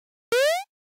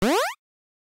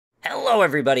Hello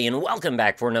everybody and welcome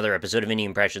back for another episode of Indie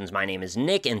Impressions. My name is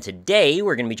Nick and today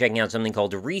we're going to be checking out something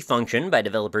called Refunktion by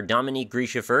developer Dominique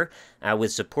Griescheffer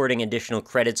with supporting additional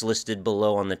credits listed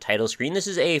below on the title screen. This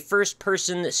is a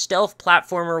first-person stealth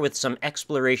platformer with some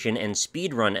exploration and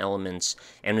speedrun elements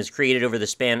and was created over the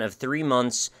span of 3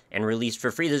 months and released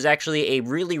for free. This is actually a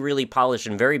really polished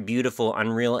and very beautiful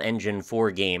Unreal Engine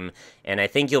 4 game, and I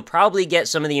think you'll probably get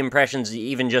some of the impressions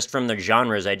even just from the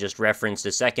genres I just referenced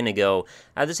a second ago.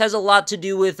 This has a lot to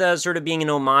do with sort of being an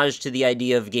homage to the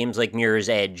idea of games like Mirror's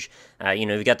Edge.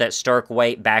 We've got that stark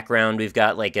white background, we've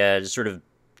got like a sort of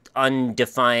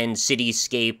undefined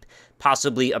cityscape,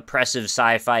 possibly oppressive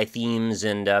sci-fi themes,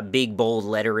 and big, bold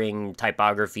lettering,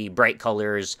 typography, bright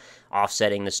colors,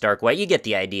 offsetting the stark white. You get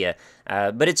the idea.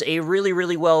 But it's a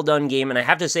really well done game, and I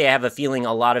have to say I have a feeling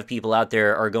a lot of people out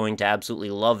there are going to absolutely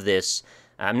love this.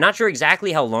 I'm not sure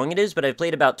exactly how long it is, but I've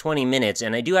played about 20 minutes,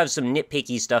 and I do have some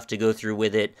nitpicky stuff to go through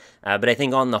with it, but I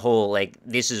think on the whole, like,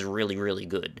 this is really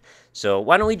good. So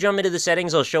why don't we jump into the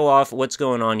settings? I'll show off what's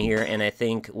going on here, and I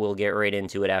think we'll get right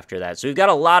into it after that. So we've got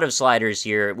a lot of sliders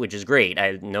here, which is great. I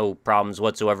have no problems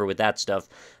whatsoever with that stuff.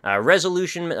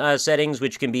 Resolution settings,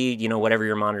 which can be, whatever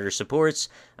your monitor supports,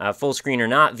 full screen or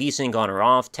not, VSync on or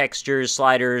off, textures,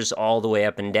 sliders, all the way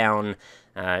up and down,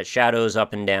 shadows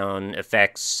up and down,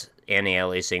 effects,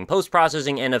 anti-aliasing,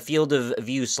 post-processing, and a field of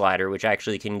view slider, which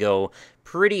actually can go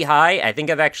pretty high. I think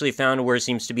I've actually found where it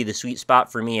seems to be the sweet spot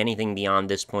for me. Anything beyond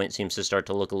this point seems to start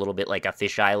to look a little bit like a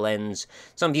fisheye lens.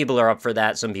 Some people are up for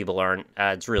that, some people aren't.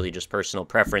 It's really just personal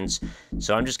preference.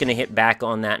 So I'm just going to hit back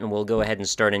on that, and we'll go ahead and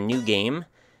start a new game,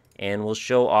 and we'll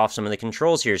show off some of the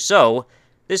controls here. So,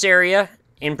 this area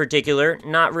in particular,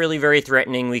 not really very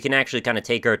threatening. We can actually kind of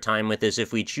take our time with this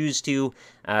if we choose to,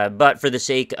 but for the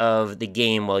sake of the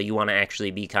game, well, you want to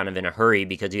actually be kind of in a hurry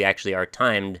because you actually are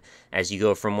timed as you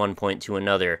go from one point to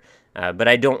another. But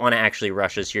I don't want to actually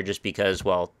rush us here just because,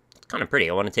 well, it's kind of pretty.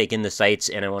 I want to take in the sights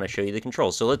and I want to show you the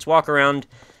controls. So let's walk around.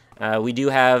 We do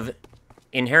have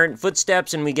inherent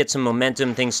footsteps and we get some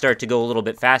momentum. Things start to go a little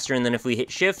bit faster, and then if we hit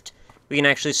shift, we can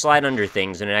actually slide under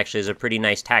things, and it actually has a pretty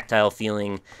nice tactile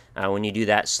feeling when you do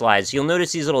that slide. So you'll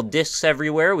notice these little discs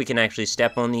everywhere. We can actually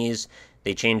step on these.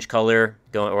 They change color,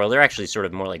 or they're actually sort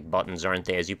of more like buttons, aren't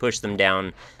they? As you push them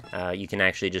down, you can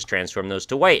actually just transform those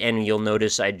to white, and you'll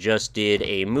notice I just did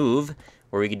a move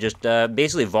where we could just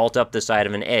basically vault up the side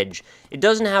of an edge. It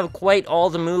doesn't have quite all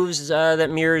the moves that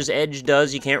Mirror's Edge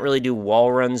does. You can't really do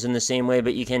wall runs in the same way,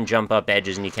 but you can jump up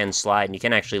edges, and you can slide, and you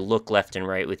can actually look left and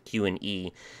right with Q and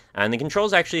E. And the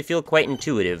controls actually feel quite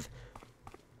intuitive.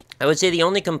 I would say the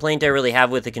only complaint I really have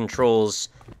with the controls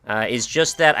is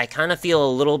just that I kind of feel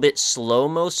a little bit slow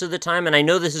most of the time, and I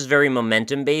know this is very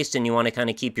momentum-based, and you want to kind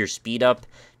of keep your speed up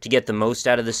to get the most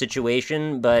out of the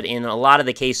situation, but in a lot of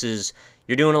the cases,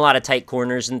 you're doing a lot of tight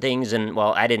corners and things, and,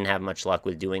 well, I didn't have much luck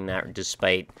with doing that,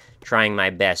 despite trying my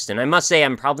best. And I must say,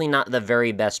 I'm probably not the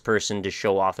very best person to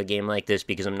show off a game like this,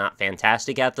 because I'm not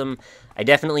fantastic at them. I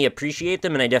definitely appreciate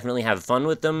them, and I definitely have fun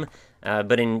with them,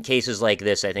 but in cases like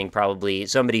this, I think probably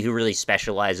somebody who really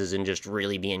specializes in just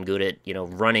really being good at,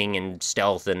 running and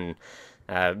stealth and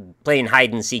playing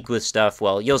hide-and-seek with stuff,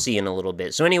 well, you'll see in a little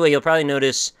bit. So anyway, you'll probably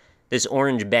notice this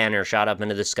orange banner shot up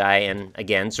into the sky, and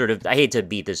again, sort of, I hate to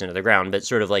beat this into the ground, but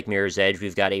sort of like Mirror's Edge,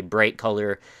 we've got a bright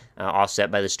color offset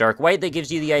by the stark white that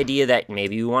gives you the idea that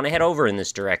maybe we want to head over in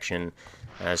this direction.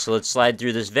 So let's slide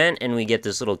through this vent, and we get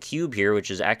this little cube here,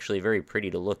 which is actually very pretty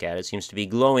to look at. It seems to be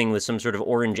glowing with some sort of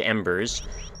orange embers.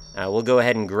 We'll go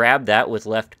ahead and grab that with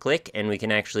left click, and we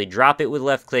can actually drop it with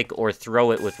left click or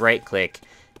throw it with right click.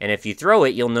 And if you throw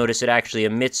it, you'll notice it actually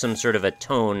emits some sort of a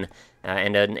tone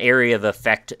and an area of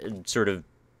effect, sort of,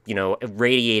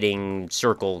 radiating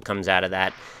circle comes out of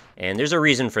that. And there's a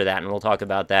reason for that, and we'll talk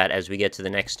about that as we get to the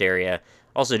next area.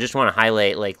 Also, just want to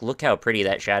highlight, look how pretty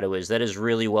that shadow is. That is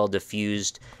really well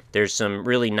diffused. There's some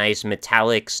really nice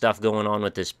metallic stuff going on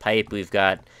with this pipe. We've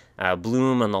got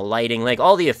bloom on the lighting,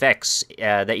 all the effects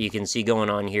that you can see going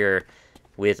on here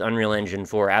with Unreal Engine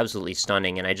 4, absolutely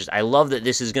stunning. And I love that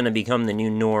this is going to become the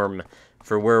new norm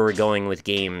for where we're going with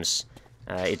games.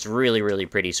 It's really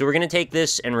pretty. So we're going to take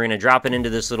this, and we're going to drop it into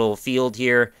this little field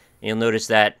here. You'll notice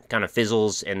that kind of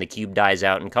fizzles, and the cube dies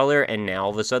out in color, and now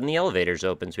all of a sudden the elevator's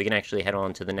open, so we can actually head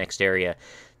on to the next area.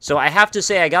 So I have to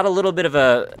say, I got a little bit of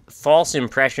a false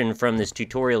impression from this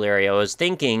tutorial area. I was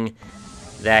thinking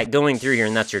that going through here,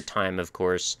 and that's your time, of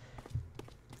course,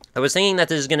 I was thinking that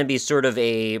this is going to be sort of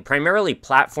a primarily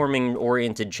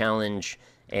platforming-oriented challenge,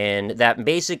 and that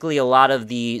basically a lot of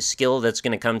the skill that's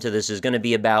going to come to this is going to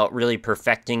be about really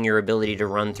perfecting your ability to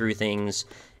run through things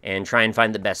and try and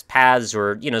find the best paths,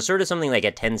 or, you know, sort of something like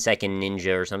a 10-second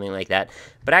ninja or something like that.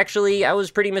 But actually, I was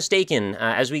pretty mistaken.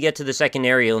 As we get to the second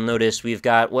area, you'll notice we've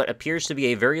got what appears to be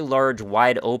a very large,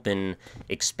 wide-open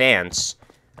expanse,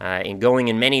 and going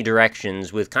in many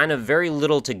directions, with kind of very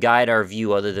little to guide our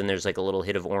view, other than there's like a little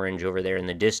hit of orange over there in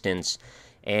the distance.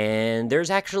 And there's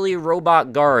actually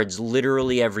robot guards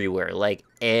literally everywhere, like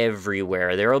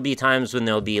everywhere. There will be times when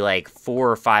there'll be like 4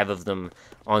 or 5 of them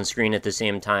on screen at the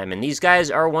same time, and these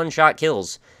guys are one-shot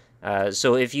kills.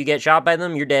 So if you get shot by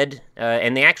them, you're dead,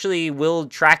 and they actually will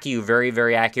track you very,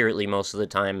 very accurately most of the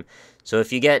time. So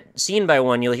if you get seen by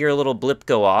one, you'll hear a little blip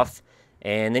go off,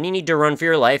 and then you need to run for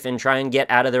your life and try and get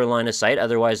out of their line of sight,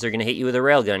 otherwise they're going to hit you with a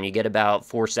railgun. You get about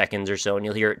 4 seconds or so, and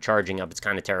you'll hear it charging up. It's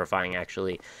kind of terrifying,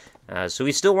 actually. So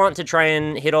we still want to try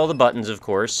and hit all the buttons, of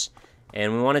course,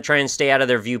 and we want to try and stay out of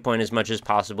their viewpoint as much as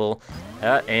possible.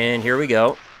 And here we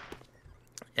go.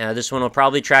 This one will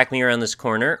probably track me around this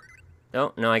corner.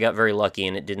 Oh, no, I got very lucky,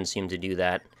 and it didn't seem to do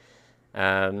that.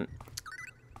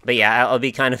 But yeah, I'll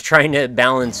be kind of trying to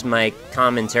balance my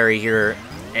commentary here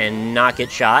and not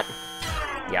get shot.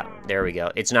 Yeah, there we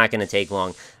go. It's not going to take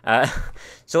long.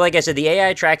 So like I said, the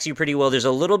AI tracks you pretty well. There's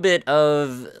a little bit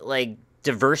of, like,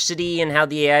 diversity in how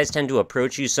the AIs tend to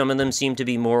approach you. Some of them seem to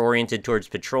be more oriented towards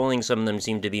patrolling. Some of them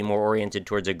seem to be more oriented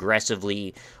towards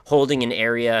aggressively holding an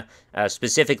area.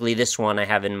 Specifically, this one I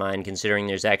have in mind, considering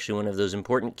there's actually one of those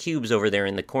important cubes over there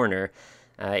in the corner.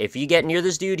 If you get near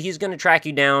this dude, he's going to track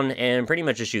you down and pretty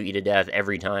much just shoot you to death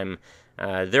every time.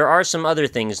 There are some other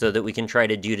things, though, that we can try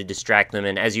to do to distract them,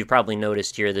 and as you've probably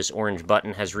noticed here, this orange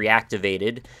button has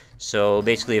reactivated. So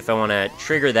basically, if I want to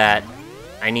trigger that,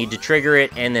 I need to trigger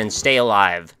it and then stay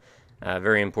alive.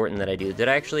 Very important that I do. Did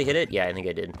I actually hit it? Yeah, I think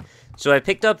I did. So I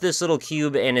picked up this little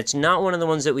cube, and it's not one of the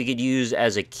ones that we could use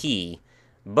as a key,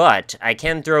 but I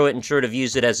can throw it and sort of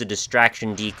use it as a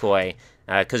distraction decoy,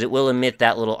 because it will emit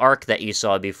that little arc that you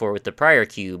saw before with the prior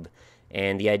cube,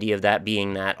 and the idea of that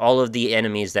being that all of the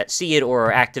enemies that see it or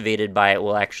are activated by it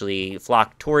will actually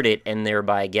flock toward it and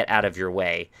thereby get out of your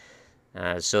way.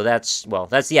 So that's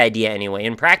the idea anyway.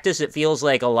 In practice, it feels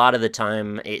like a lot of the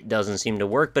time it doesn't seem to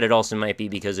work, but it also might be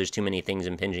because there's too many things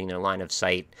impinging their line of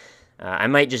sight. I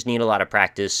might just need a lot of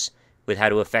practice with how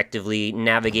to effectively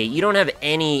navigate. You don't have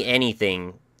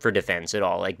anything for defense at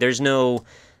all. Like, there's no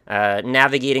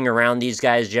navigating around these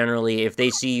guys generally. If they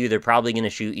see you, they're probably going to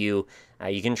shoot you.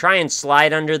 You can try and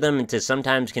slide under them to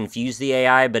sometimes confuse the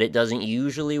AI, but it doesn't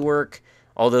usually work.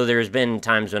 Although there's been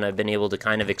times when I've been able to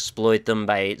kind of exploit them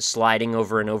by sliding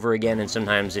over and over again, and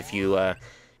sometimes if you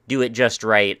do it just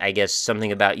right, I guess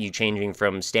something about you changing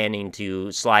from standing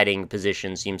to sliding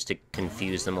position seems to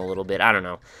confuse them a little bit. I don't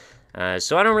know.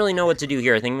 So I don't really know what to do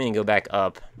here. I think I'm going to go back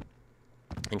up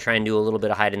and try and do a little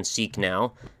bit of hide and seek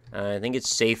now. I think it's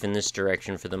safe in this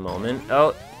direction for the moment.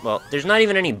 Oh, well, there's not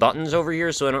even any buttons over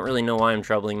here, so I don't really know why I'm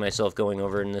troubling myself going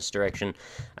over in this direction.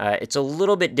 It's a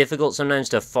little bit difficult sometimes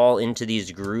to fall into these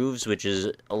grooves, which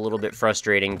is a little bit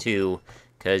frustrating too,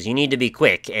 because you need to be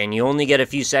quick, and you only get a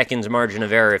few seconds margin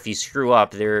of error. If you screw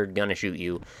up, they're gonna shoot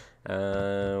you.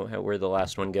 Where'd the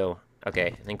last one go? Okay,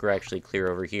 I think we're actually clear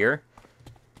over here.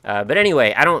 But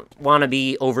anyway, I don't want to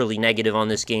be overly negative on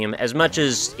this game. As much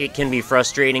as it can be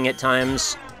frustrating at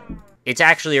times, it's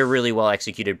actually a really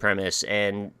well-executed premise,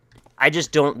 and I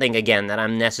just don't think, again, that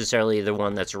I'm necessarily the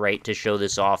one that's right to show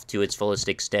this off to its fullest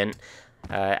extent.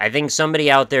 I think somebody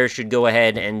out there should go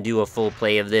ahead and do a full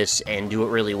play of this and do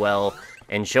it really well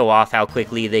and show off how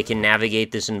quickly they can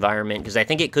navigate this environment, because I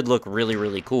think it could look really,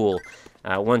 really cool.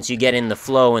 Once you get in the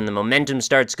flow and the momentum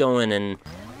starts going and,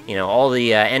 you know, all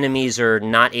the enemies are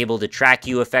not able to track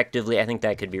you effectively, I think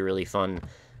that could be really fun.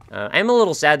 I'm a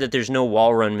little sad that there's no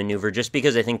wall run maneuver, just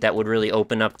because I think that would really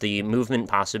open up the movement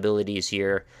possibilities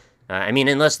here. I mean,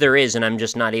 unless there is, and I'm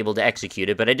just not able to execute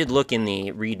it, but I did look in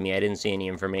the README. I didn't see any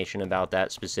information about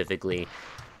that specifically.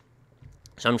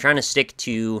 So I'm trying to stick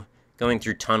to going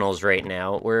through tunnels right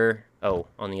now. Oh,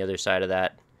 on the other side of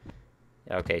that.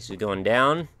 Okay, so going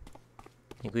down.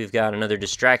 I think we've got another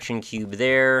distraction cube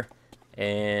there.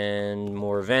 And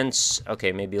more vents.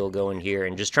 Okay, maybe we'll go in here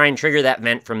and just try and trigger that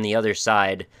vent from the other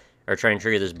side. Or try and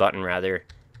trigger this button, rather.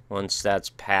 Once that's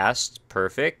passed.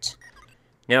 Perfect.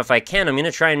 Now, if I can, I'm going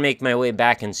to try and make my way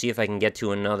back and see if I can get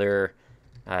to another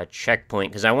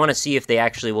checkpoint. Because I want to see if they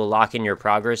actually will lock in your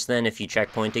progress then if you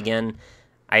checkpoint again.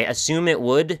 I assume it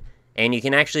would. And you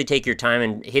can actually take your time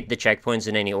and hit the checkpoints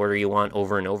in any order you want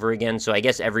over and over again. So I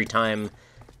guess every time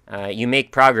you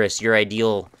make progress, your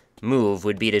ideal move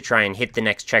would be to try and hit the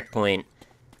next checkpoint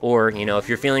Or, you know, if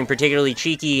you're feeling particularly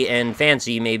cheeky and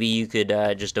fancy, maybe you could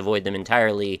just avoid them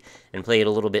entirely and play it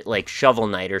a little bit like Shovel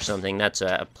Knight or something. That's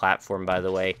a platform, by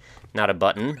the way, not a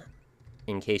button,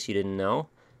 in case you didn't know.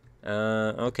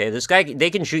 Okay, this guy, they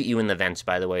can shoot you in the vents,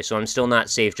 by the way, so I'm still not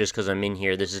safe just because I'm in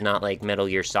here. This is not like Metal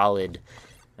Gear Solid,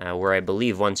 where I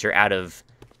believe once you're out of,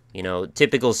 you know,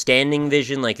 typical standing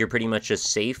vision, like you're pretty much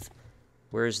just safe.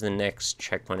 Where's the next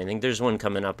checkpoint? I think there's one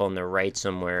coming up on the right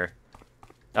somewhere.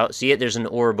 Oh, see it? There's an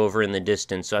orb over in the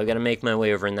distance, so I've got to make my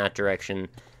way over in that direction.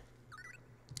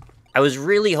 I was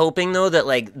really hoping, though, that,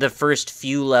 like, the first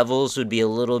few levels would be a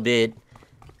little bit...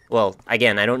 Well,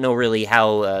 again, I don't know really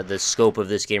how the scope of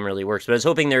this game really works, but I was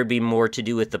hoping there would be more to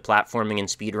do with the platforming and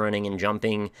speedrunning and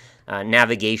jumping,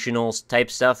 navigational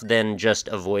type stuff, than just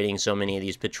avoiding so many of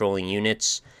these patrolling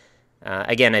units.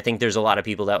 Again, I think there's a lot of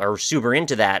people that are super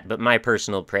into that, but my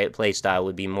personal playstyle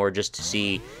would be more just to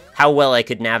see how well I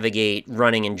could navigate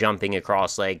running and jumping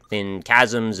across, like, thin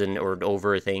chasms and or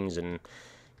over things and,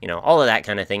 you know, all of that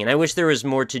kind of thing. And I wish there was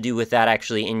more to do with that,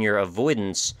 actually, in your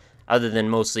avoidance, other than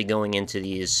mostly going into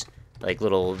these, like,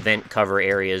 little vent cover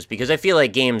areas, because I feel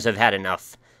like games have had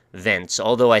enough vents,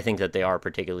 although I think that they are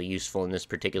particularly useful in this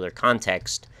particular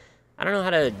context. I don't know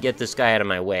how to get this guy out of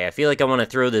my way. I feel like I want to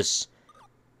throw this...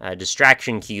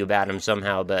 distraction cube at him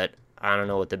somehow, but I don't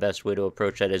know what the best way to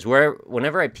approach that is.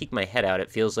 Whenever I peek my head out, it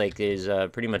feels like is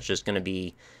pretty much just going to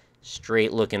be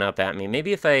straight looking up at me.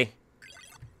 Maybe if I...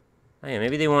 Oh yeah,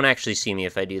 maybe they won't actually see me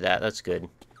if I do that. That's good.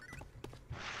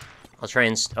 I'll try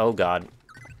and... Oh god.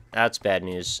 That's bad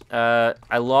news. I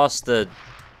lost the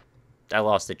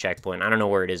checkpoint. I don't know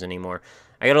where it is anymore.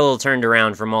 I got a little turned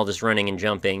around from all this running and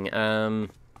jumping. I'm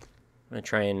going to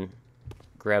try and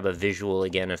grab a visual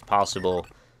again if possible.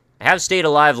 I have stayed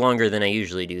alive longer than I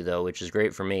usually do, though, which is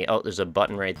great for me. Oh, there's a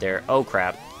button right there. Oh,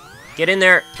 crap. Get in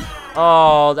there!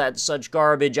 Oh, that's such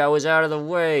garbage. I was out of the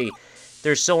way.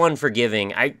 They're so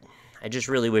unforgiving. I just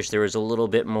really wish there was a little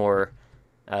bit more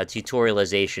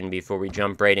tutorialization before we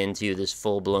jump right into this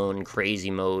full-blown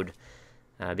crazy mode.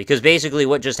 Because basically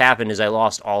what just happened is I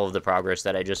lost all of the progress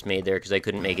that I just made there because I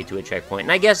couldn't make it to a checkpoint.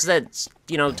 And I guess that's,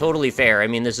 you know, totally fair. I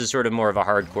mean, this is sort of more of a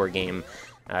hardcore game.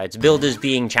 It's billed as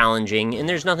being challenging, and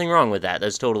there's nothing wrong with that.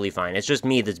 That's totally fine. It's just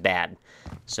me that's bad.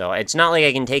 So it's not like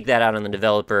I can take that out on the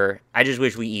developer. I just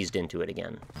wish we eased into it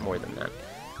again, more than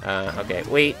that. Okay,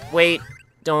 wait,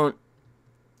 don't...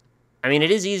 I mean,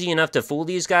 it is easy enough to fool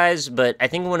these guys, but I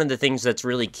think one of the things that's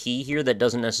really key here that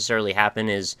doesn't necessarily happen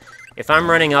is, if I'm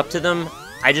running up to them,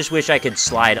 I just wish I could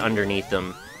slide underneath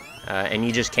them, and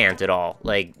you just can't at all.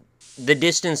 Like, the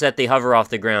distance that they hover off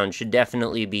the ground should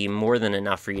definitely be more than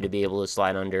enough for you to be able to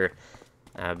slide under,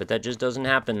 but that just doesn't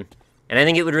happen. And I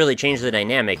think it would really change the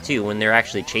dynamic, too, when they're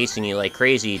actually chasing you like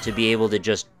crazy, to be able to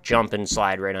just jump and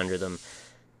slide right under them.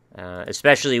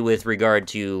 Especially with regard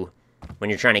to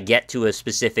when you're trying to get to a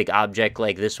specific object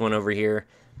like this one over here.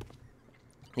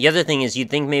 The other thing is, you'd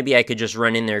think maybe I could just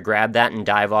run in there, grab that, and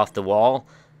dive off the wall.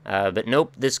 But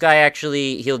nope, this guy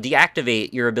actually, he'll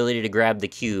deactivate your ability to grab the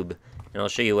cube. And I'll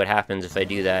show you what happens if I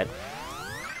do that.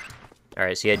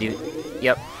 Alright, see, I do...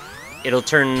 Yep. It'll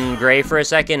turn gray for a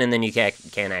second, and then you can't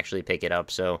actually pick it up.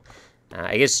 So,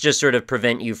 I guess just sort of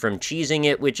prevent you from cheesing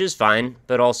it, which is fine.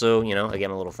 But also, you know,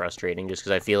 again, a little frustrating, just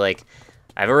because I feel like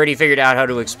I've already figured out how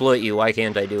to exploit you. Why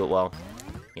can't I do it well?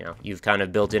 You know, you've kind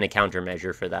of built in a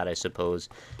countermeasure for that, I suppose.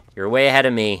 You're way ahead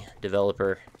of me,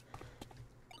 developer.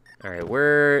 Alright,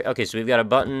 okay, so we've got a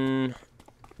button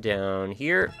down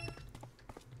here.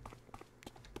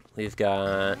 We've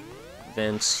got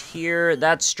vents here.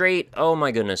 That's straight. Oh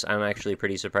my goodness, I'm actually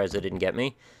pretty surprised that didn't get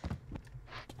me.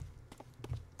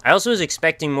 I also was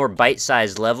expecting more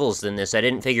bite-sized levels than this. I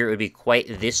didn't figure it would be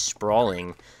quite this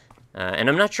sprawling. And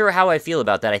I'm not sure how I feel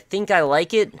about that. I think I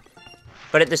like it,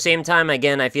 but at the same time,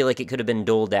 again, I feel like it could have been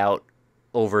doled out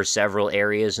over several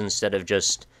areas instead of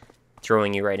just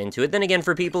throwing you right into it. Then again,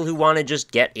 for people who want to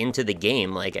just get into the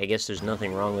game, like, I guess there's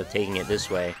nothing wrong with taking it this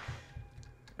way.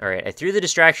 Alright, I threw the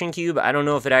distraction cube. I don't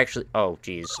know if it actually... Oh,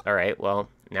 geez. Alright, well,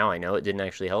 now I know it didn't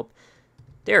actually help.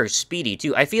 They're speedy,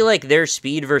 too. I feel like their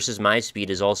speed versus my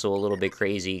speed is also a little bit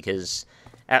crazy, because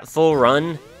at full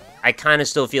run, I kind of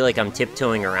still feel like I'm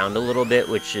tiptoeing around a little bit,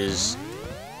 which is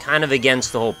kind of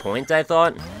against the whole point, I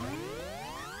thought.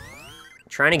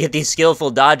 Trying to get these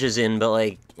skillful dodges in, but,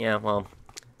 like, yeah, well...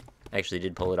 I actually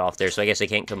did pull it off there, so I guess I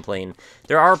can't complain.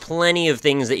 There are plenty of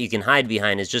things that you can hide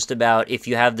behind. It's just about if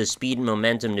you have the speed and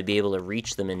momentum to be able to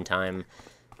reach them in time.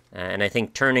 And I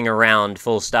think turning around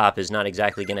full stop is not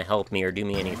exactly going to help me or do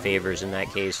me any favors in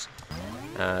that case.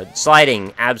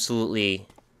 Sliding, absolutely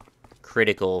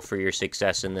critical for your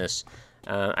success in this.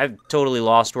 I've totally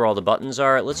lost where all the buttons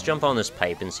are. Let's jump on this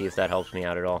pipe and see if that helps me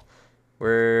out at all.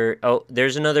 Oh,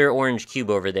 there's another orange cube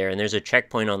over there, and there's a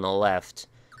checkpoint on the left.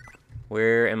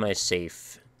 Where am I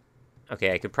safe?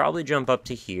 Okay, I could probably jump up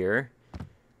to here.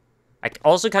 I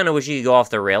also kind of wish you could go off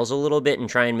the rails a little bit and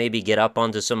try and maybe get up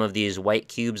onto some of these white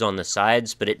cubes on the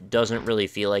sides, but it doesn't really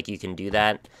feel like you can do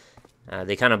that.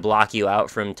 They kind of block you out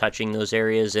from touching those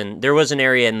areas, and there was an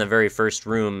area in the very first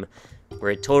room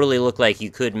where it totally looked like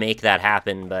you could make that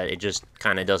happen, but it just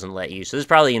kind of doesn't let you. So there's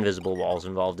probably invisible walls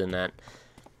involved in that.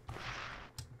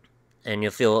 And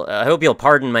you'll feel, I hope you'll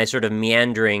pardon my sort of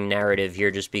meandering narrative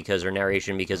here just because, or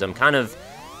narration, because I'm kind of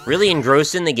really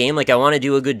engrossed in the game. Like, I want to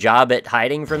do a good job at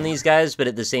hiding from these guys, but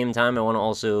at the same time, I want to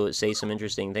also say some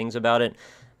interesting things about it.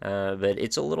 But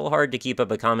it's a little hard to keep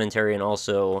up a commentary and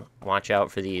also watch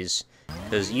out for these,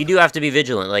 because you do have to be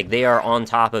vigilant. Like, they are on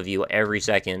top of you every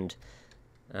second.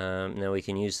 Now we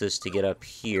can use this to get up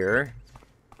here.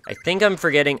 I think I'm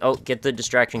forgetting... Oh, get the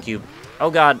distraction cube. Oh,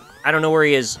 God. I don't know where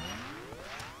he is.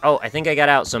 Oh, I think I got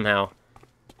out somehow.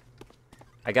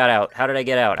 I got out. How did I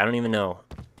get out? I don't even know.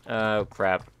 Oh,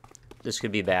 crap. This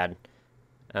could be bad.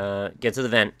 Get to the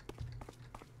vent.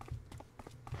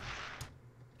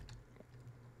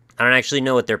 I don't actually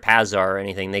know what their paths are or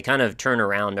anything. They kind of turn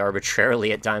around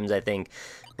arbitrarily at times, I think,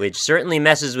 which certainly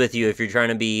messes with you if you're trying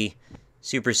to be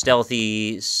super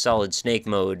stealthy, solid snake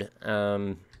mode.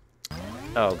 Oh,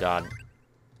 God.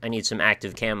 I need some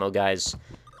active camo, guys.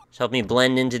 Just help me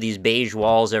blend into these beige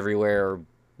walls everywhere, or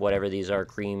whatever these are,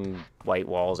 cream white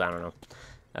walls, I don't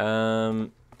know.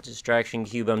 Distraction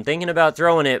cube. I'm thinking about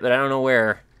throwing it, but I don't know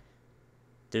where.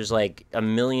 There's like a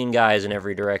million guys in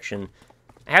every direction.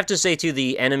 I have to say, too,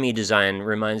 the enemy design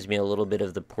reminds me a little bit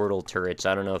of the portal turrets.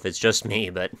 I don't know if it's just me,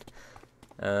 but...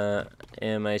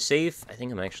 am I safe? I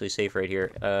think I'm actually safe right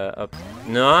here. Up.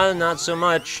 No, not so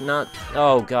much. Not...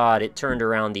 Oh, God, it turned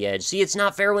around the edge. See, it's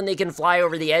not fair when they can fly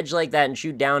over the edge like that and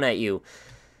shoot down at you.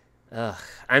 Ugh.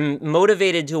 I'm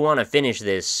motivated to want to finish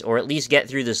this, or at least get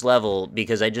through this level,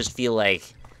 because I just feel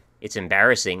like it's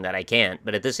embarrassing that I can't.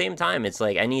 But at the same time, it's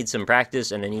like I need some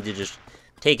practice, and I need to just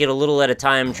take it a little at a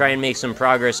time, try and make some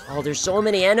progress. Oh, there's so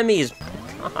many enemies!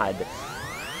 God.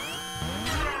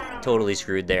 Totally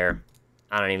screwed there.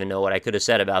 I don't even know what I could have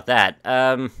said about that.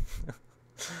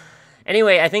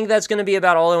 Anyway, I think that's going to be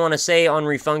about all I want to say on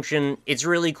Refunktion. It's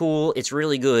really cool. It's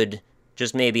really good.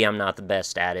 Just maybe I'm not the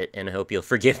best at it, and I hope you'll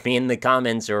forgive me in the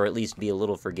comments, or at least be a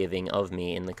little forgiving of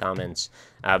me in the comments.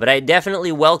 But I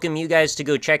definitely welcome you guys to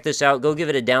go check this out. Go give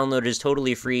it a download. It's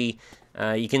totally free.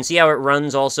 You can see how it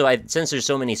runs also. Since there's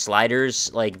so many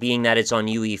sliders, like, being that it's on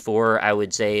UE4, I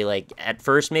would say, like, at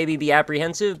first maybe be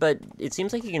apprehensive, but it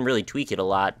seems like you can really tweak it a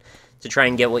lot to try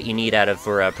and get what you need out of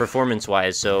for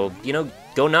performance-wise. So, you know,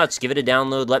 go nuts. Give it a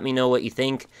download. Let me know what you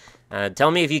think.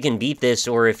 Tell me if you can beat this,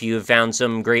 or if you have found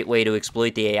some great way to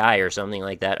exploit the AI or something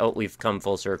like that. Oh, we've come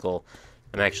full circle.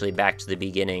 I'm actually back to the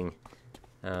beginning.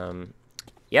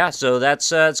 Yeah, so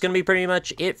that's it's going to be pretty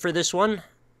much it for this one.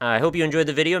 I hope you enjoyed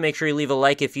the video. Make sure you leave a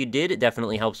like if you did. It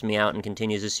definitely helps me out and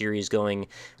continues the series going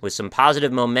with some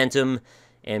positive momentum.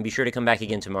 And be sure to come back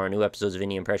again tomorrow. New episodes of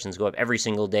Indie Impressions go up every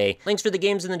single day. Links for the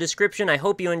games in the description. I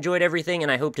hope you enjoyed everything,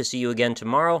 and I hope to see you again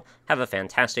tomorrow. Have a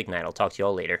fantastic night. I'll talk to you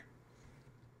all later.